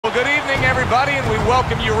everybody, and we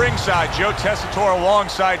welcome you ringside. Joe Tessitore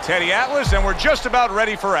alongside Teddy Atlas, and we're just about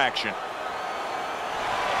ready for action.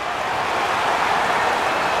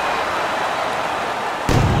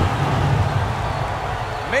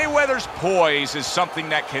 Mayweather's poise is something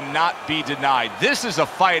that cannot be denied. This is a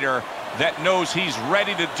fighter that knows he's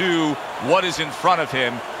ready to do what is in front of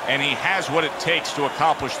him, and he has what it takes to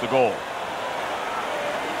accomplish the goal.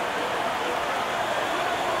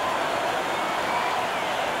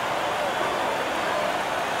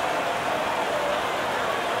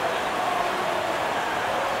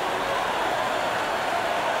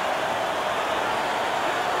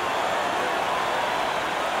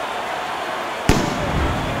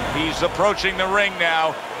 He's approaching the ring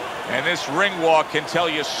now, and this ring walk can tell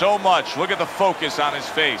you so much. Look at the focus on his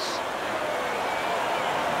face.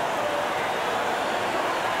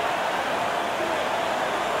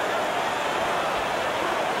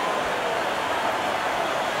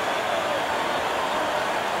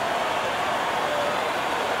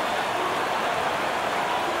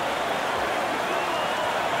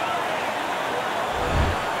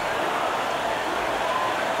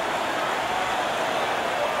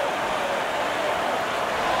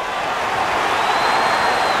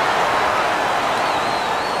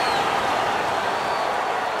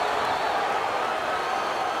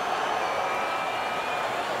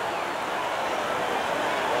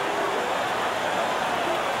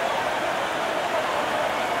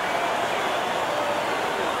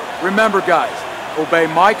 Remember, guys, obey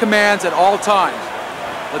my commands at all times.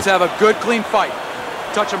 Let's have a good, clean fight.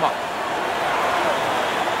 Touch him up.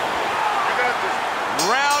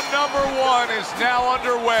 Round number one is now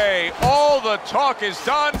underway. All the talk is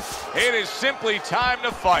done. It is simply time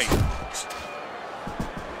to fight.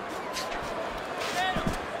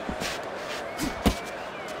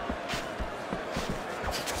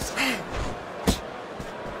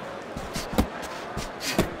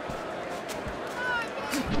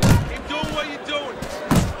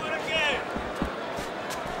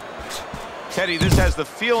 Teddy, this has the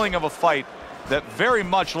feeling of a fight that very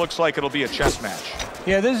much looks like it'll be a chess match.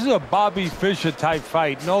 Yeah, this is a Bobby Fischer type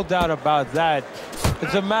fight, no doubt about that.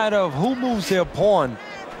 It's a matter of who moves their pawn,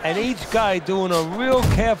 and each guy doing a real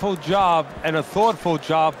careful job and a thoughtful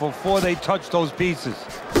job before they touch those pieces.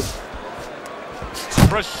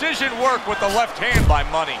 Precision work with the left hand by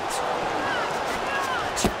Money.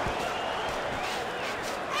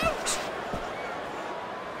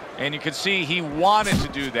 And you can see he wanted to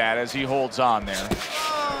do that as he holds on there.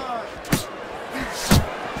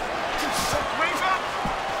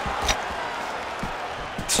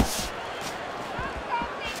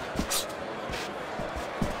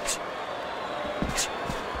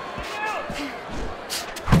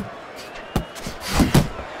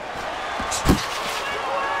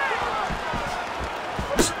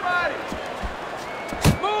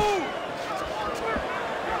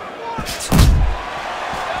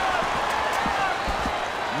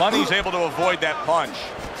 Money's able to avoid that punch.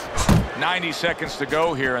 90 seconds to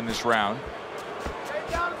go here in this round.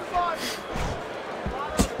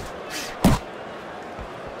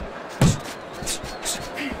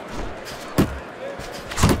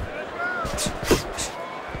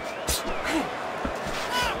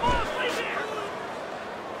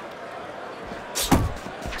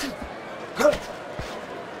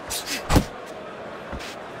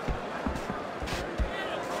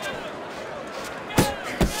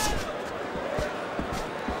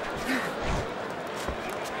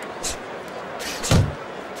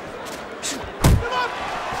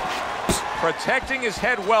 Protecting his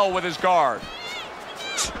head well with his guard.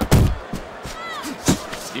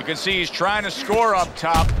 You can see he's trying to score up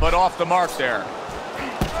top, but off the mark there.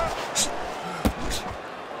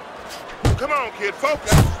 Come on, kid,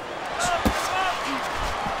 focus.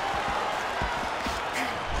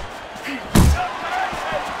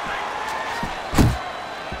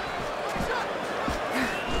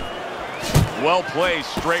 Well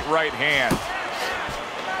placed, straight right hand.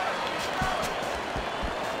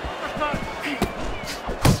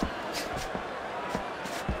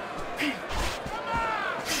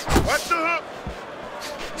 Watch the hook.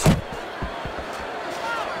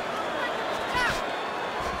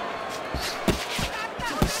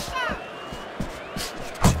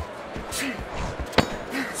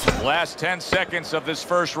 Last 10 seconds of this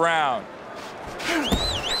first round.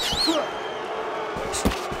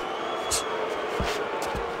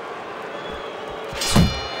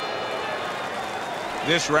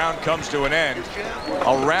 This round comes to an end.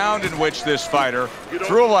 A round in which this fighter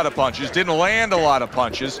threw a lot of punches, didn't land a lot of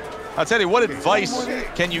punches, I'll tell you, what advice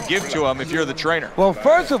can you give to him if you're the trainer? Well,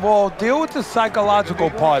 first of all, deal with the psychological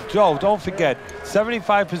part. Joe, don't forget,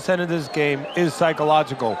 75% of this game is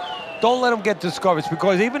psychological. Don't let him get discouraged,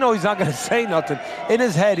 because even though he's not going to say nothing, in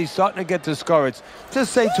his head, he's starting to get discouraged.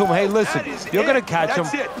 Just say to him, hey, listen, you're going to catch him.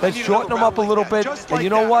 Let's shorten him up a little bit. And you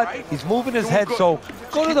know what? He's moving his head, so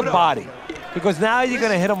go to the body. Because now you're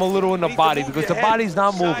going to hit him a little in the body, because the body's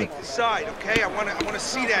not moving. Side, okay? I want to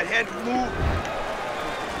see that head move.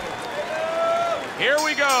 Here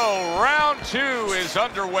we go. Round 2 is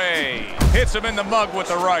underway. Hits him in the mug with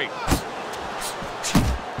the right.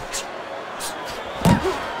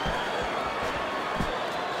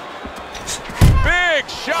 Big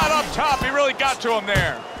shot up top. He really got to him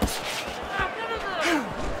there.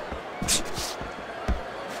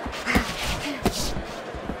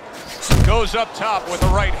 Goes up top with the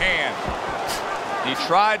right hand. He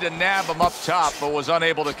tried to nab him up top, but was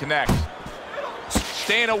unable to connect.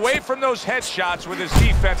 Staying away from those headshots with his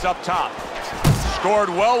defense up top. Scored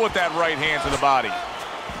well with that right hand to the body.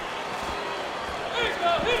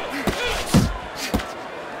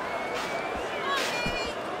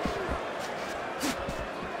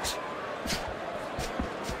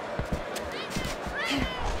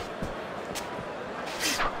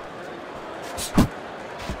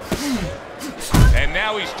 And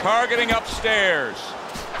now he's targeting upstairs.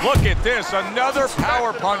 Look at this, another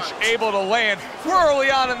power punch able to land. We're early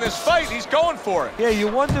on in this fight, he's going for it. Yeah, you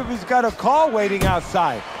wonder if he's got a car waiting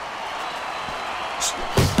outside.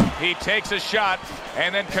 He takes a shot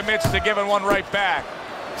and then commits to giving one right back.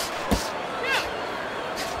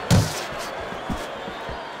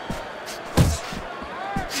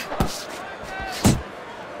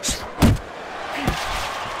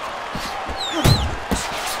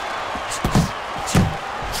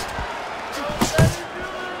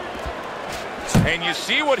 And you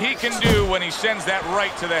see what he can do when he sends that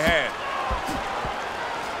right to the head.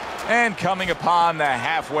 And coming upon the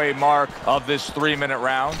halfway mark of this 3-minute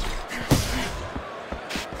round.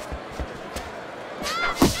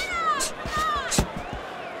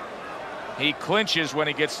 He clinches when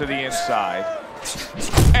he gets to the inside.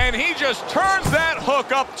 And he just turns that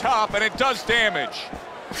hook up top, and it does damage.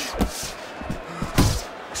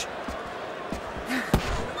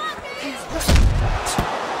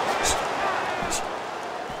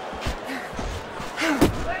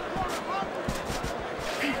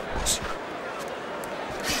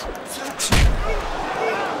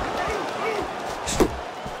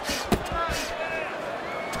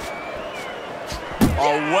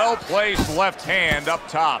 A well-placed left hand up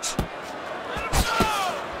top.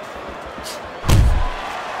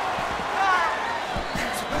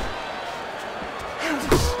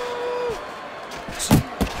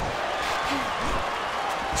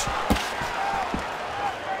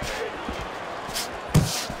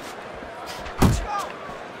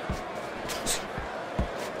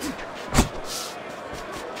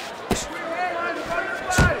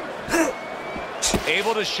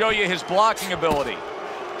 Able to show you his blocking ability.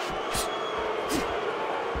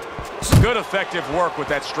 Good effective work with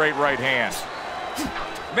that straight right hand.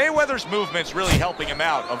 Mayweather's movement's really helping him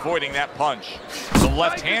out, avoiding that punch. The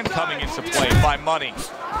left hand coming into play by Money.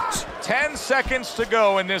 10 seconds to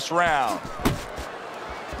go in this round.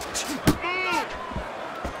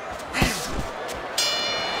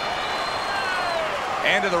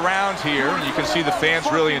 End of the round here, and you can see the fans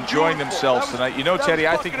really enjoying themselves tonight. You know, Teddy,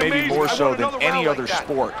 I think maybe more so than any other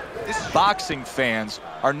sport, boxing fans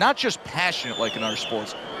are not just passionate like in other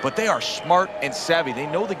sports, but they are smart and savvy. They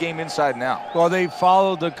know the game inside and out. Well, they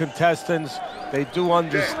follow the contestants. They do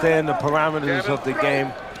understand the parameters of the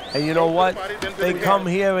game. And you know what? They come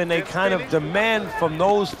here and they kind of demand from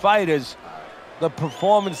those fighters the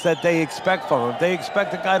performance that they expect from them. If they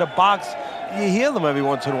expect a guy to box, you hear them every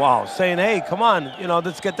once in a while saying, hey, come on, you know,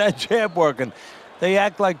 let's get that jab working. They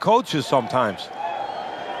act like coaches sometimes.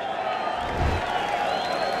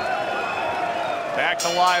 Back to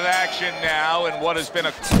live action now in what has been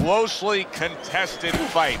a closely contested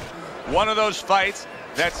fight. One of those fights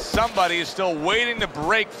that somebody is still waiting to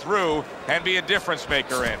break through and be a difference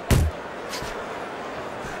maker in.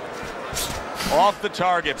 Off the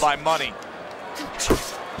target by Money.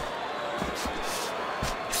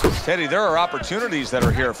 Teddy, there are opportunities that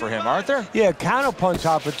are here for him, aren't there? Yeah, counterpunch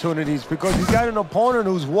opportunities, because he's got an opponent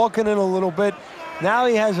who's walking in a little bit. Now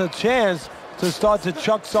he has a chance to start to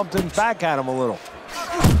chuck something back at him a little.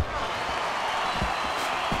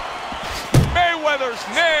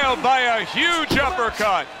 Mayweather's nailed by a huge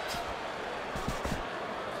uppercut.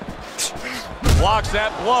 Blocks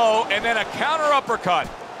that blow, and then a counter uppercut.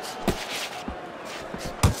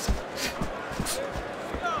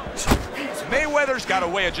 Mayweather's got a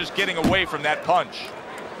way of just getting away from that punch.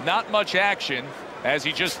 Not much action as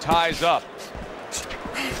he just ties up.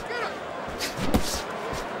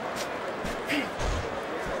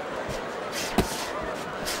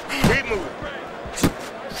 Keep moving.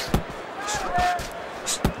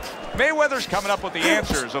 Mayweather's coming up with the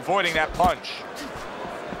answers, avoiding that punch.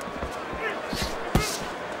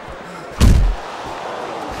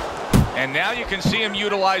 And now you can see him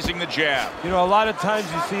utilizing the jab. You know, a lot of times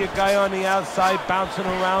you see a guy on the outside bouncing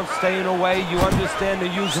around, staying away. You understand the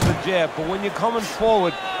use of the jab. But when you're coming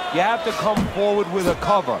forward, you have to come forward with a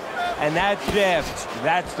cover. And that jab,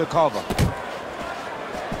 that's the cover.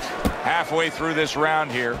 Halfway through this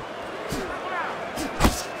round here.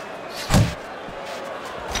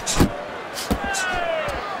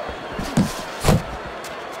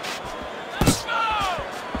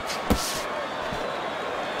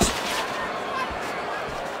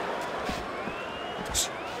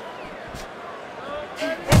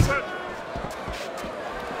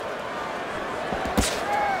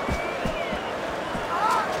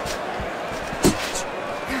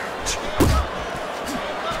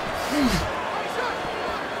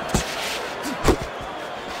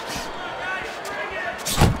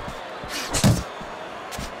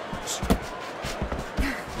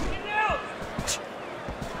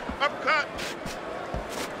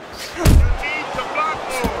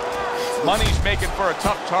 Money's making for a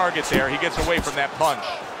tough target there. He gets away from that punch.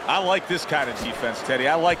 I like this kind of defense, Teddy.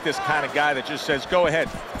 I like this kind of guy that just says, go ahead,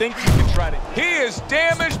 think you can try to. He is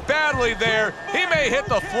damaged badly there. He may hit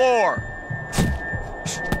the floor.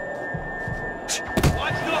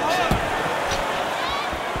 Watch the hook.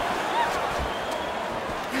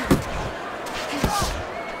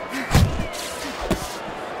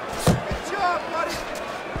 Good job, buddy.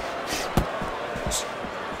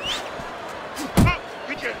 Up.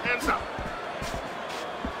 Get your hands up.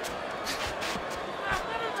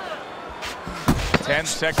 10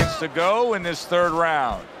 seconds to go in this third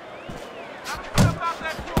round.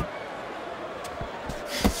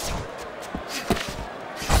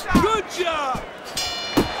 Good job.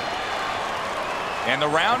 And the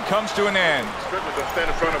round comes to an end. Strickland, don't stand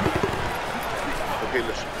in front of him. Okay,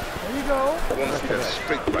 listen. There you go. I want to see that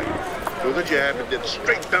straight right. Throw the jab and then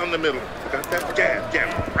straight down the middle. You got that? Jab,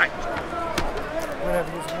 jab, right.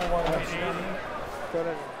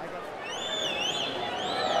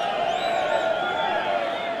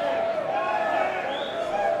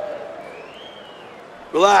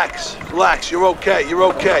 Relax, relax, you're okay, you're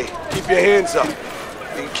okay. Keep your hands up. You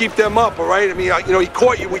can keep them up, all right? I mean, you know, he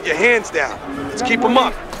caught you with your hands down. Let's keep him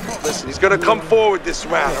up. Listen, he's gonna come forward this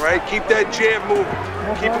round, all right? Keep that jab moving.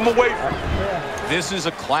 Keep him away from you. This is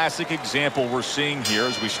a classic example we're seeing here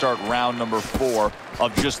as we start round number 4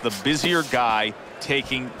 of just the busier guy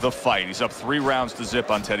taking the fight. He's up 3 rounds to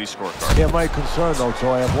zip on Teddy's scorecard. Yeah, my concern, though,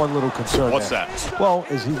 so I have one little concern. What's there. that? Well,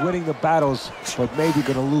 is he winning the battles, but maybe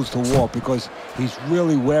going to lose the war because he's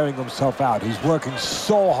really wearing himself out. He's working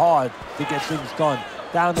so hard to get things done.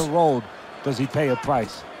 Down the road, does he pay a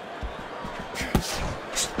price?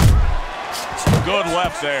 Good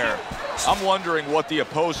left there. I'm wondering what the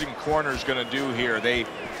opposing corner is going to do here. They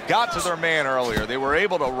got to their man earlier. They were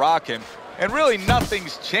able to rock him. And really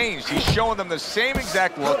nothing's changed. He's showing them the same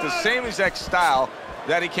exact look, the same exact style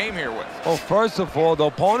that he came here with. Well, first of all, the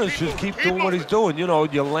opponent should keep doing what he's doing. You know,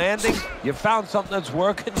 you're landing, you found something that's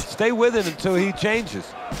working, stay with it until he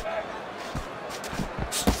changes.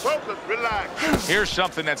 Focus, relax. Here's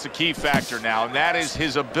something that's a key factor now, and that is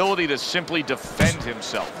his ability to simply defend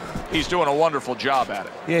himself. He's doing a wonderful job at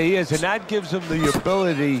it. Yeah, he is, and that gives him the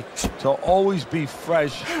ability to always be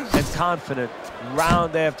fresh and confident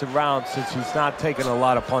round after round since he's not taking a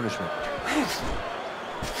lot of punishment. He's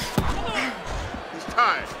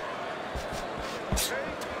tired.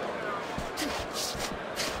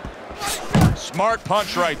 Smart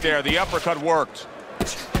punch right there. The uppercut worked.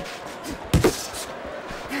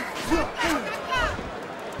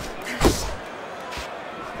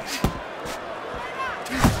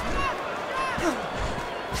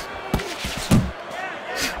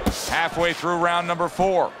 Halfway through round number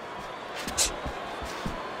 4.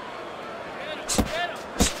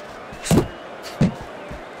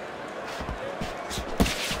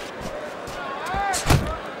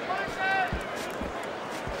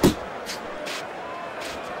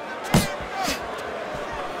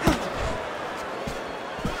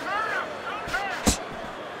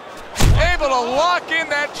 Able to lock in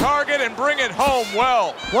that target and bring it home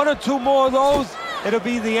well. 1 or 2 more of those, it'll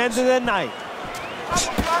be the end of the night.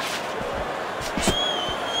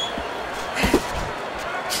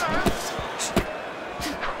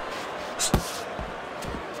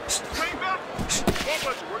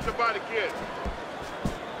 Work the body, kid.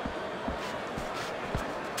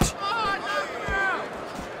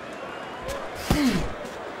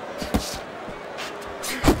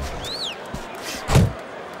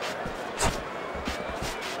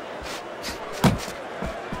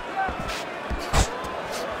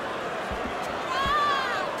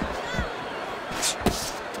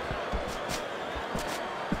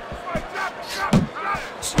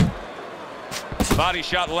 Body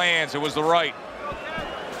shot lands. It was the right.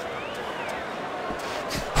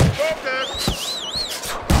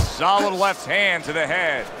 Solid left hand to the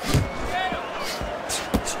head.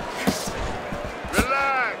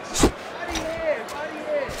 Relax.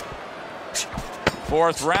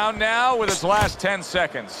 Fourth round now with its last 10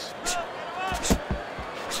 seconds.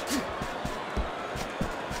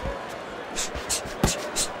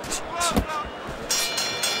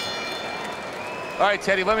 All right,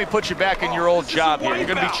 Teddy, let me put you back in your old job here. You're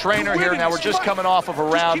going to be trainer here. Now, we're just coming off of a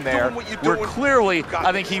round there where clearly,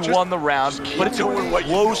 I think he won the round, but it's a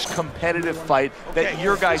close, competitive fight that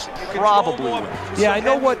your guys probably win. Yeah, I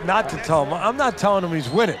know what not to tell him. I'm not telling him he's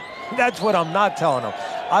winning. That's what I'm not telling him.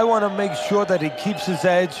 I want to make sure that he keeps his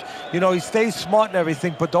edge. You know, he stays smart and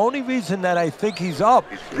everything, but the only reason that I think he's up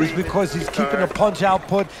is because he's keeping the punch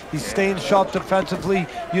output. He's staying sharp defensively.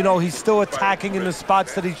 You know, he's still attacking in the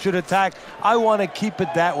spots that he should attack. I want to keep it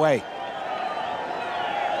that way.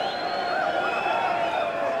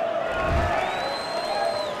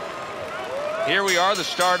 Here we are, the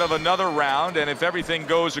start of another round, and if everything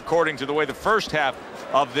goes according to the way the first half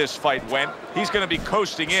of this fight went, he's going to be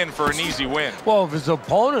coasting in for an easy win. Well, if his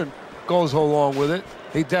opponent goes along with it,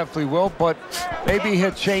 he definitely will, but maybe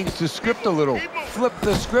he'll change the script a little, flip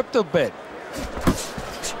the script a bit.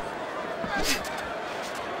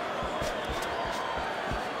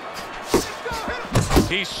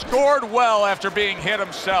 He scored well after being hit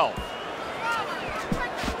himself.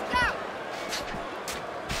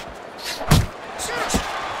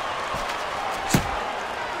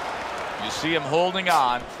 See him holding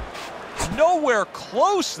on. Nowhere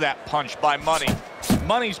close, that punch by Money.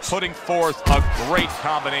 Money's putting forth a great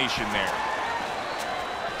combination there.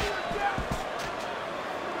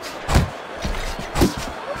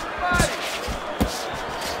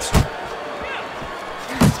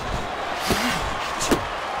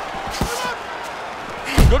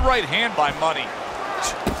 Good right hand by Money.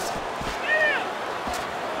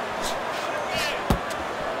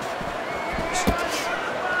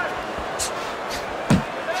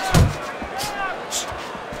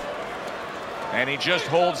 And he just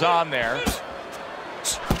holds on there.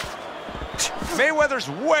 Mayweather's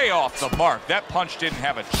way off the mark. That punch didn't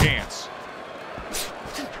have a chance.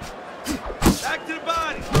 Back to the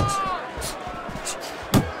body.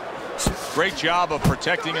 Great job of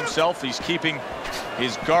protecting himself. He's keeping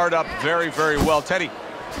his guard up very, very well. Teddy,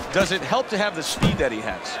 does it help to have the speed that he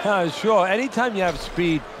has? Sure. Anytime you have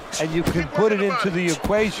speed and you can put it into the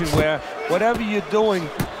equation where whatever you're doing,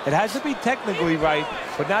 it has to be technically right,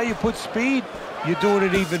 but now you put speed, you're doing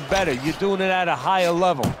it even better. You're doing it at a higher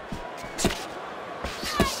level.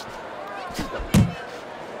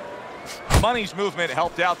 Money's movement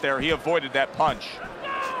helped out there. He avoided that punch.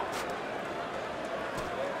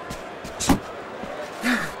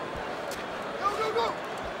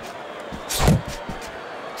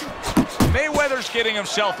 Mayweather's getting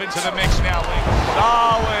himself into the mix now.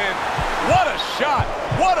 Solid. What a shot.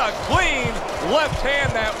 What a clean left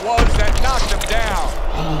hand that was that knocked him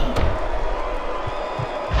down.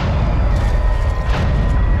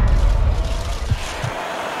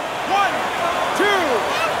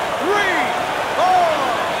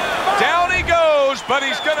 But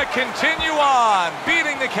he's going to continue on,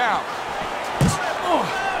 beating the count.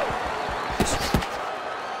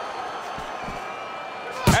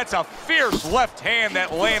 That's a fierce left hand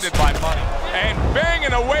that landed by Money. And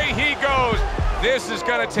banging away he goes. This is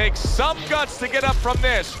going to take some guts to get up from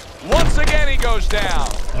this. Once again, he goes down.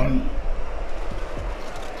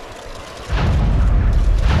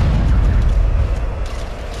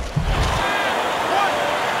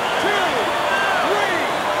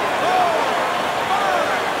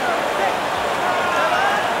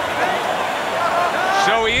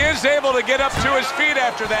 Is able to get up to his feet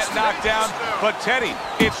after that knockdown, but Teddy,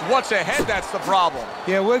 it's what's ahead that's the problem.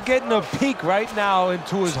 Yeah, we're getting a peek right now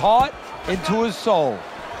into his heart, into his soul.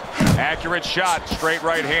 Accurate shot, straight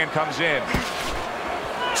right hand comes in.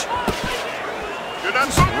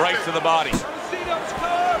 Right to the body.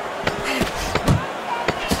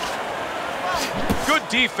 Good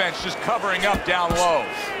defense, just covering up down low.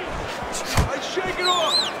 Shake it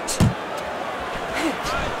off.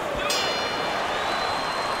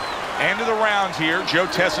 End of the round here. Joe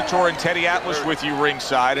Tessitore and Teddy Atlas with you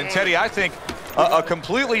ringside. And Teddy, I think a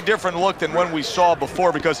completely different look than when we saw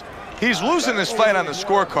before, because he's losing this fight on the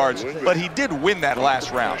scorecards, but he did win that last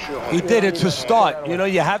round. He did. It's a start. You know,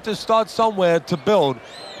 you have to start somewhere to build.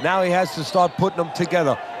 Now he has to start putting them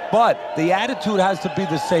together. But the attitude has to be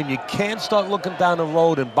the same. You can't start looking down the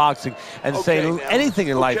road in boxing and saying anything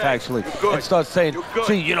in life, actually, and start saying,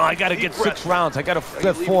 gee, you know, I got to get 6 rounds. I got to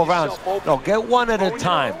get 4 rounds. No, get one at a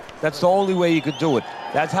time. That's the only way you could do it.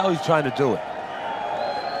 That's how he's trying to do it.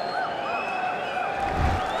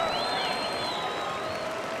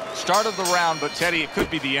 Start of the round, but Teddy, it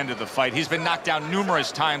could be the end of the fight. He's been knocked down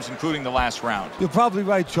numerous times, including the last round. You're probably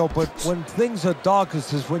right, Joe, but when things are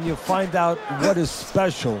darkest is when you find out what is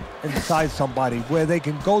special inside somebody, where they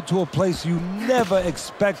can go to a place you never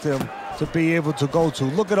expect them to be able to go to.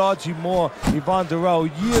 Look at Archie Moore, Yvonne Durrell,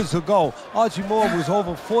 years ago. Archie Moore was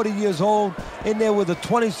over 40 years old, in there with a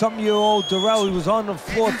 20-something-year-old Durrell. He was on the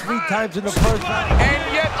floor 3 times in the first round.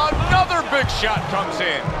 And yet another big shot comes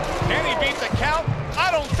in. Can he beat the count? I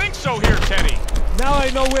don't think so here, Teddy. Now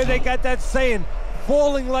I know where they got that saying,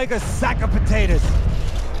 falling like a sack of potatoes. 1,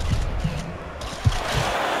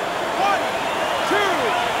 2,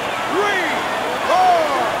 3, 4,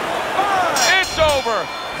 5. It's over.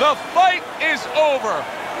 The fight is over.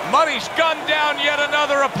 Money's gunned down yet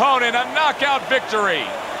another opponent. A knockout victory.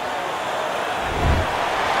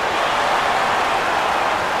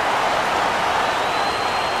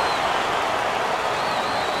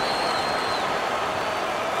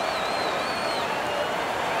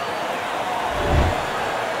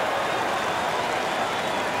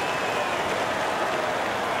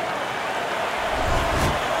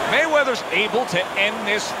 Mayweather's able to end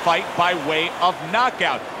this fight by way of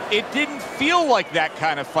knockout. It didn't feel like that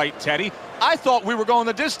kind of fight, Teddy. I thought we were going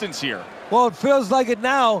the distance here. Well, it feels like it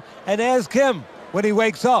now, and ask him when he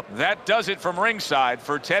wakes up. That does it from ringside.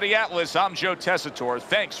 For Teddy Atlas, I'm Joe Tessitore.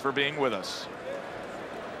 Thanks for being with us.